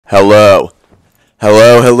Hello.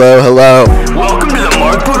 Hello. Welcome to the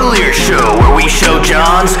Mark Boudelier Show, where we show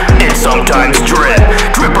Johns and sometimes drip.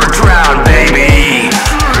 Drip or drown, baby.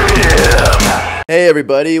 Drip. Hey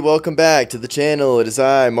everybody, welcome back to the channel. It is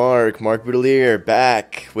I, Mark Boudelier,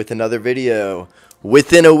 back with another video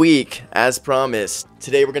within a week, as promised.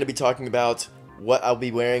 Today we're going to be talking about what I'll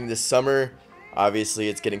be wearing this summer. Obviously,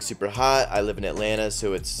 it's getting super hot. I live in Atlanta,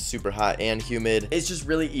 so it's super hot and humid. It's just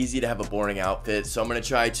really easy to have a boring outfit, so I'm going to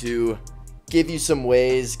try to give you some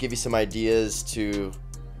ways, give you some ideas to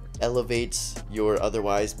elevate your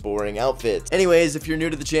otherwise boring outfit. Anyways, if you're new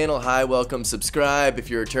to the channel, hi, welcome, subscribe. If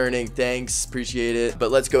you're returning, thanks, appreciate it. But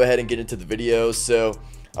let's go ahead and get into the video. So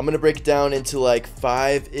I'm gonna break it down into like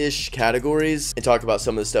 5-ish categories and talk about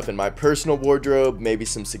some of the stuff in my personal wardrobe, maybe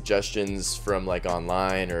some suggestions from like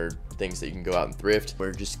online or things that you can go out and thrift.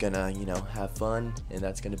 We're just gonna, have fun, and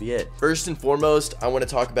that's gonna be it. First and foremost, I want to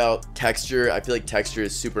talk about texture. I feel like texture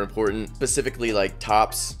is super important, specifically like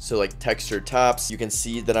tops. So like textured tops. You can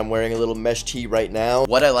see that I'm wearing a little mesh tee right now.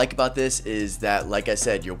 What I like about this is that, like I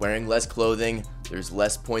said, you're wearing less clothing. There's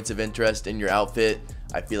less points of interest in your outfit.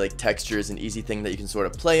 I feel like texture is an easy thing that you can sort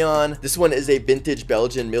of play on. This one is a vintage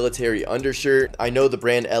Belgian military undershirt. I know the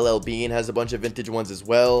brand LL Bean has a bunch of vintage ones as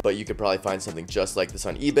well, but you could probably find something just like this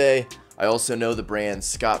on eBay. I also know the brand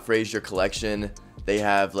Scott Frazier Collection. They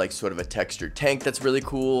have like sort of a textured tank that's really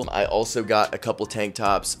cool. I also got a couple tank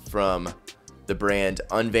tops from the brand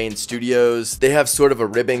Unveined Studios. They have sort of a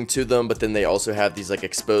ribbing to them, but then they also have these like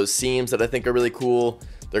exposed seams that I think are really cool.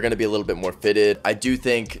 They're going to be a little bit more fitted. I do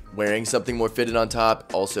think wearing something more fitted on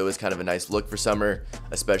top also is kind of a nice look for summer,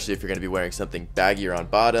 especially if you're going to be wearing something baggier on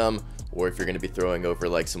bottom, or if you're going to be throwing over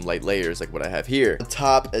like some light layers like what I have here. On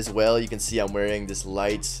top as well, you can see I'm wearing this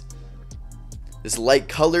light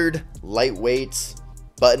colored, lightweight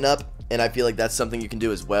button up. And I feel like that's something you can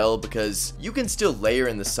do as well, because you can still layer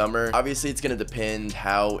in the summer. Obviously, it's going to depend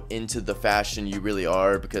how into the fashion you really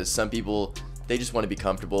are, because some people, they just want to be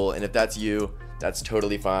comfortable. And if that's you, that's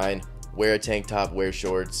totally fine. Wear a tank top, wear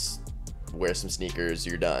shorts, wear some sneakers,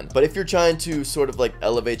 you're done. But if you're trying to sort of like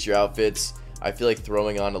elevate your outfits, I feel like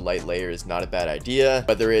throwing on a light layer is not a bad idea.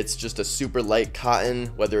 Whether it's just a super light cotton,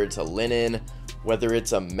 whether it's a linen, whether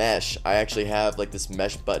it's a mesh. I actually have like this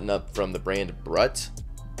mesh button up from the brand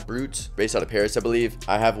Brute, based out of Paris, I believe.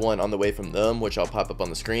 I have one on the way from them, which I'll pop up on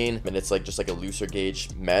the screen, and it's like just like a looser gauge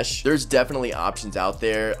mesh. There's definitely options out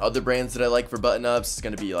there. Other brands that I like for button-ups is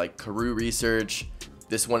going to be like Carew Research.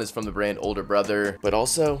 This one is from the brand Older Brother, but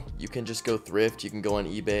also you can just go thrift. You can go on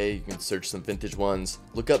eBay, you can search some vintage ones.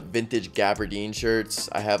 Look up vintage gabardine shirts.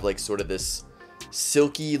 I have like sort of this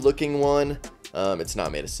silky looking one. It's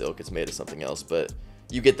not made of silk, it's made of something else, but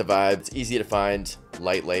you get the vibe. It's easy to find,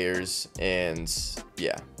 light layers, and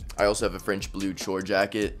yeah. I also have a French blue chore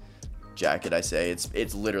jacket. I say.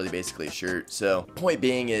 It's literally basically a shirt. So point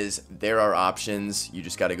being is there are options. You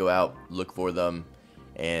just got to go out, look for them,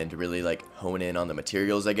 and really like hone in on the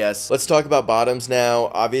materials, I guess. Let's talk about bottoms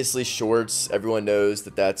now. Obviously shorts, everyone knows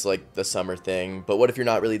that that's like the summer thing. But what if you're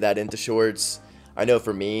not really that into shorts? I know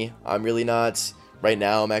for me, I'm really not. Right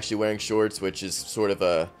now I'm actually wearing shorts, which is sort of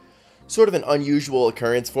an unusual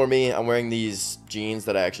occurrence for me. I'm wearing these jeans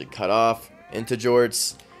that I actually cut off into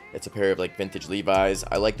jorts. It's a pair of like vintage Levi's.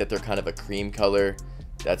 I like that they're kind of a cream color.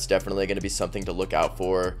 That's definitely going to be something to look out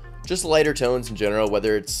for. Just lighter tones in general,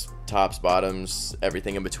 whether it's tops, bottoms,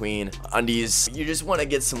 everything in between. Undies, you just want to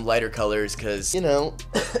get some lighter colors because,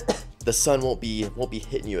 the sun won't be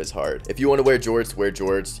hitting you as hard. If you want to wear jorts, wear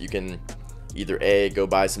jorts. You can either go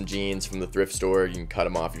buy some jeans from the thrift store. You can cut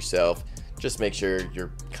them off yourself. Just make sure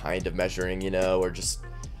you're kind of measuring, or just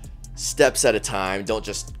steps at a time. Don't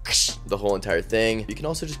just the whole entire thing. You can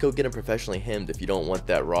also just go get them professionally hemmed if you don't want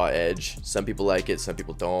that raw edge. Some people like it, some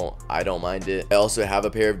people don't. I don't mind it. I also have a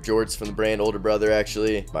pair of jorts from the brand Older Brother,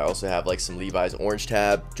 actually. I also have like some Levi's orange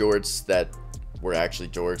tab jorts that were actually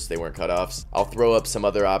jorts. They weren't cutoffs. I'll throw up some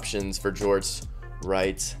other options for jorts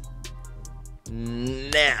right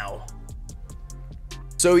now.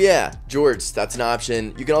 So yeah, jorts, that's an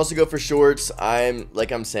option. You can also go for shorts. I'm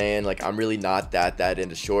really not that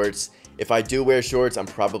into shorts. If I do wear shorts, I'm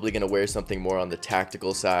probably gonna wear something more on the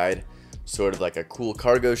tactical side, sort of like a cool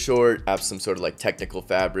cargo short, have some sort of like technical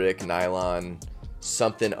fabric, nylon,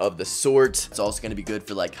 something of the sort. It's also going to be good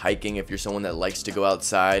for like hiking if you're someone that likes to go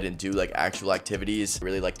outside and do like actual activities. I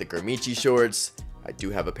really like the Gurmichi shorts. I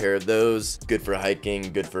do have a pair of those. Good for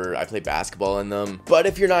hiking, I play basketball in them. But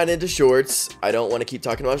if you're not into shorts, I don't want to keep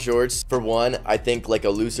talking about shorts. For one, I think like a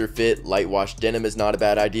looser fit, light wash denim is not a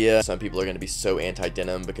bad idea. Some people are going to be so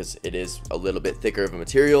anti-denim because it is a little bit thicker of a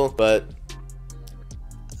material, but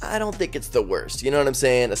I don't think it's the worst. You know what I'm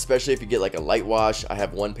saying? Especially if you get like a light wash. I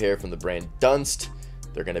have one pair from the brand Dunst.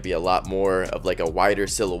 They're going to be a lot more of like a wider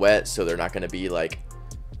silhouette, so they're not going to be like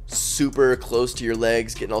super close to your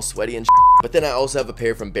legs getting all sweaty and shit. But then I also have a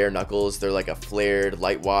pair from Bare Knuckles. They're like a flared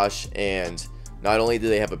light wash, and not only do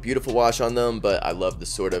they have a beautiful wash on them, but I love the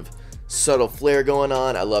sort of subtle flare going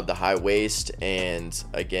on. I love the high waist, and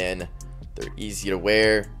again, they're easy to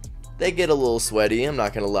wear. They get a little sweaty, I'm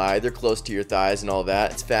not gonna lie. They're close to your thighs and all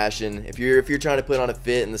that. It's fashion. If you're trying to put on a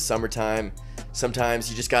fit in the summertime, sometimes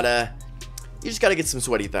you just gotta get some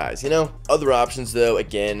sweaty thighs, you know? Other options though,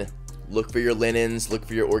 again, look for your linens, look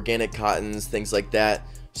for your organic cottons, things like that.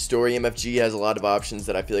 Story MFG has a lot of options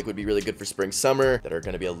that I feel like would be really good for spring summer, that are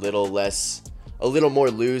gonna be a little more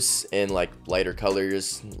loose and like lighter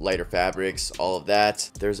colors, lighter fabrics, all of that.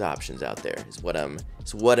 There's options out there is what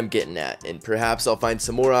I'm getting at. And perhaps I'll find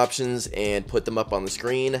some more options and put them up on the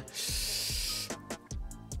screen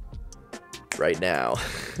right now.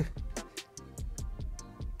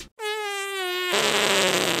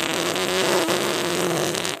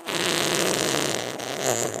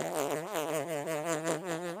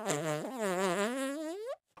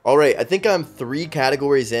 All right, I think I'm 3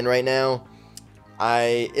 categories in right now.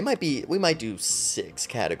 We might do 6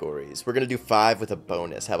 categories. We're gonna do 5 with a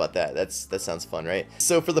bonus. How about that? That sounds fun, right?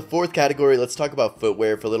 So for the 4th category, let's talk about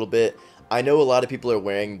footwear for a little bit. I know a lot of people are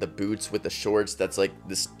wearing the boots with the shorts. That's like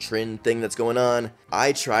this trend thing that's going on.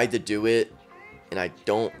 I tried to do it, and I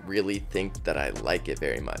don't really think that I like it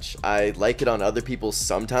very much. I like it on other people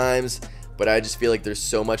sometimes, but I just feel like there's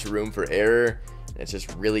so much room for error, and it's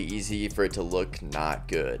just really easy for it to look not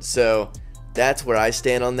good. So that's where I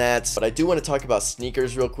stand on that. But I do want to talk about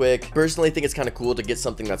sneakers real quick. Personally, I think it's kind of cool to get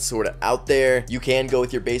something that's sort of out there. You can go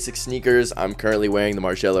with your basic sneakers. I'm currently wearing the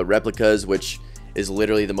Margiela replicas, which is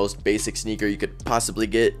literally the most basic sneaker you could possibly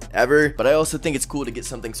get ever. But I also think it's cool to get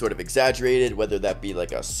something sort of exaggerated, whether that be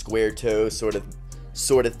like a square toe sort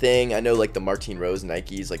of thing. I know like the Martine Rose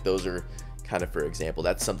Nikes, like those are kind of, for example,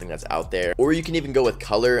 that's something that's out there. Or you can even go with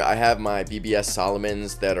color. I have my BBS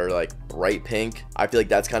Solomons that are like bright pink. I feel like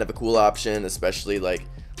that's kind of a cool option, especially like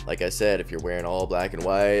I said, if you're wearing all black and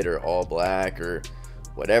white or all black or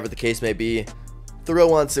whatever the case may be,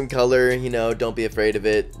 throw on some color, you know, don't be afraid of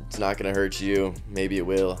it. It's not gonna hurt you. Maybe it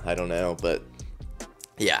will, I don't know, but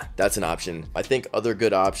yeah, that's an option. I think other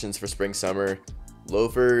good options for spring summer: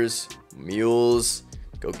 loafers, mules.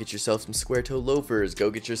 Go get yourself some square toe loafers.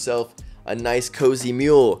 Go get yourself a nice cozy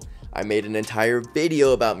mule. I made an entire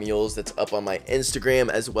video about mules that's up on my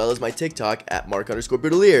Instagram as well as my TikTok at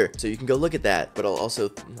 @mark_bootalier, so you can go look at that. But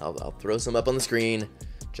I'll throw some up on the screen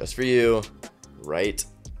just for you right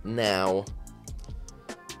now.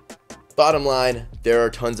 Bottom line, there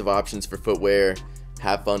are tons of options for footwear.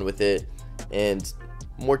 Have fun with it, and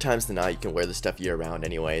more times than not, you can wear this stuff year round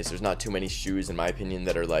anyways. There's not too many shoes, in my opinion,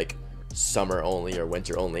 that are like summer only or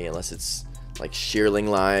winter only, unless it's like shearling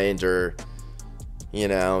lined or, you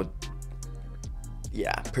know,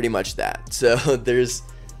 yeah, pretty much that. So there's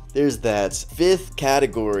that. 5th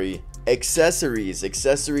category: accessories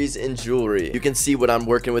and jewelry. You can see what I'm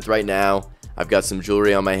working with right now. I've got some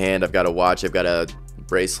jewelry on my hand. I've got a watch. I've got a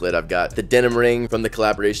bracelet. I've got the denim ring from the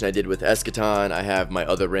collaboration I did with Eschaton. I have my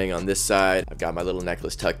other ring on this side. I've got my little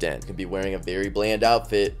necklace tucked in. You can be wearing a very bland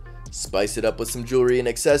outfit, spice it up with some jewelry and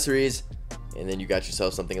accessories, and then you got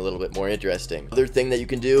yourself something a little bit more interesting. Other thing that you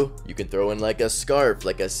can do, you can throw in like a scarf,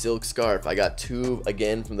 like a silk scarf. I got 2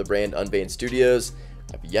 again from the brand Unveiled Studios.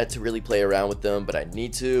 I've yet to really play around with them, but I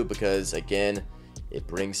need to, because again, it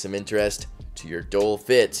brings some interest to your dull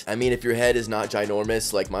fit. I mean, if your head is not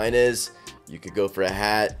ginormous like mine is, you could go for a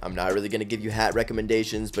hat. I'm not really gonna give you hat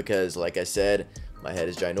recommendations because, like I said, my head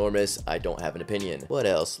is ginormous. I don't have an opinion. What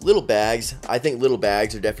else? Little bags. I think little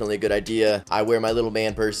bags are definitely a good idea. I wear my little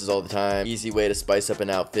man purses all the time. Easy way to spice up an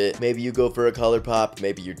outfit. Maybe you go for a color pop,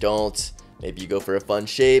 maybe you don't. Maybe you go for a fun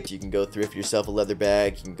shape. You can go thrift yourself a leather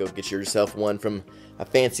bag. You can go get yourself one from a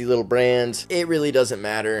fancy little brand. It really doesn't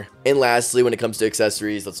matter. And lastly, when it comes to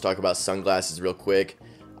accessories, let's talk about sunglasses real quick.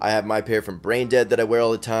 I have my pair from Brain Dead that I wear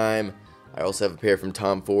all the time. I also have a pair from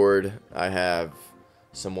Tom Ford. I have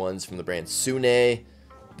some ones from the brand Sune.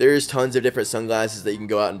 There's tons of different sunglasses that you can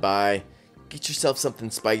go out and buy. Get yourself something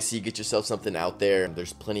spicy, get yourself something out there.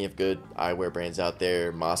 There's plenty of good eyewear brands out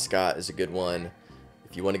there. Moscot is a good one.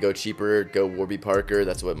 If you want to go cheaper, go Warby Parker.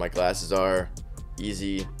 That's what my glasses are.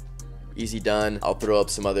 Easy done. I'll throw up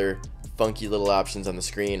some other funky little options on the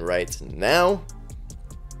screen right now.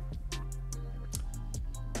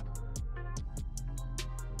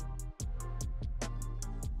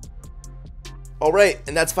 Alright,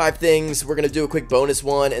 and that's 5 things. We're going to do a quick bonus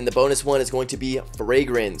one, and the bonus one is going to be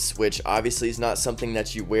fragrance, which obviously is not something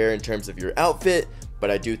that you wear in terms of your outfit, but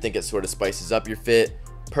I do think it sort of spices up your fit.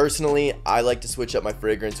 Personally, I like to switch up my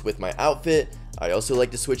fragrance with my outfit. I also like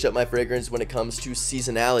to switch up my fragrance when it comes to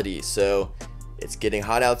seasonality. So it's getting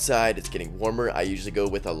hot outside, it's getting warmer. I usually go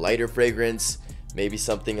with a lighter fragrance, maybe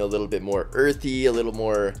something a little bit more earthy, a little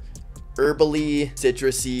more herbally,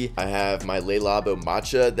 citrusy. I have my Le Labo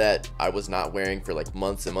matcha that I was not wearing for like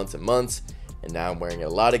months and months and months, and now I'm wearing it a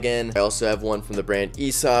lot again. I also have one from the brand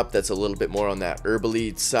Aesop that's a little bit more on that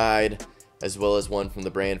herbally side, as well as one from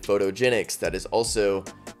the brand Photogenics that is also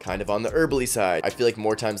kind of on the herbally side. I feel like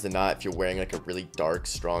more times than not, if you're wearing like a really dark,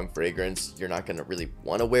 strong fragrance, you're not gonna really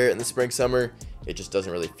wanna wear it in the spring, summer. It just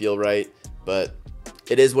doesn't really feel right, but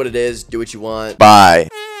it is what it is. Do what you want. Bye.